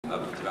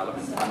of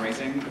Development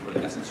fundraising for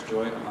the Essence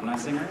Joy Alumni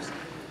Singers.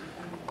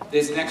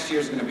 This next year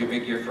is going to be a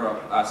big year for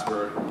us.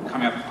 We're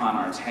coming up upon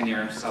our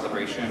 10-year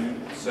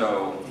celebration,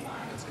 so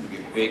it's going to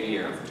be a big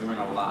year. We're doing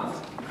a lot.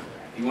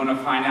 If you want to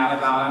find out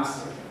about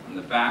us, on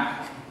the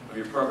back of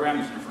your program,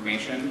 there's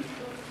information,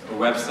 our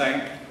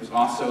website. There's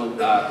also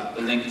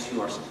the link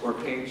to our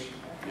support page.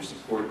 Your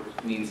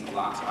support means a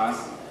lot to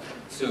us.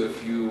 So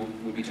if you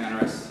would be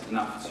generous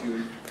enough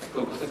to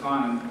go click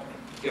on and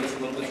give us a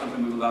little bit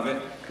something, we would love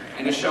it.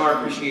 And to show our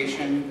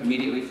appreciation,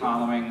 immediately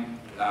following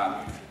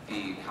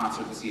the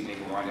concert this evening,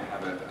 we're going to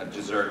have a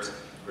dessert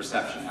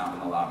reception out in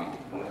the lobby.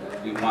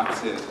 We want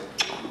to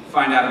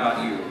find out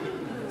about you,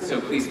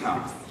 so please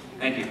come.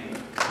 Thank you.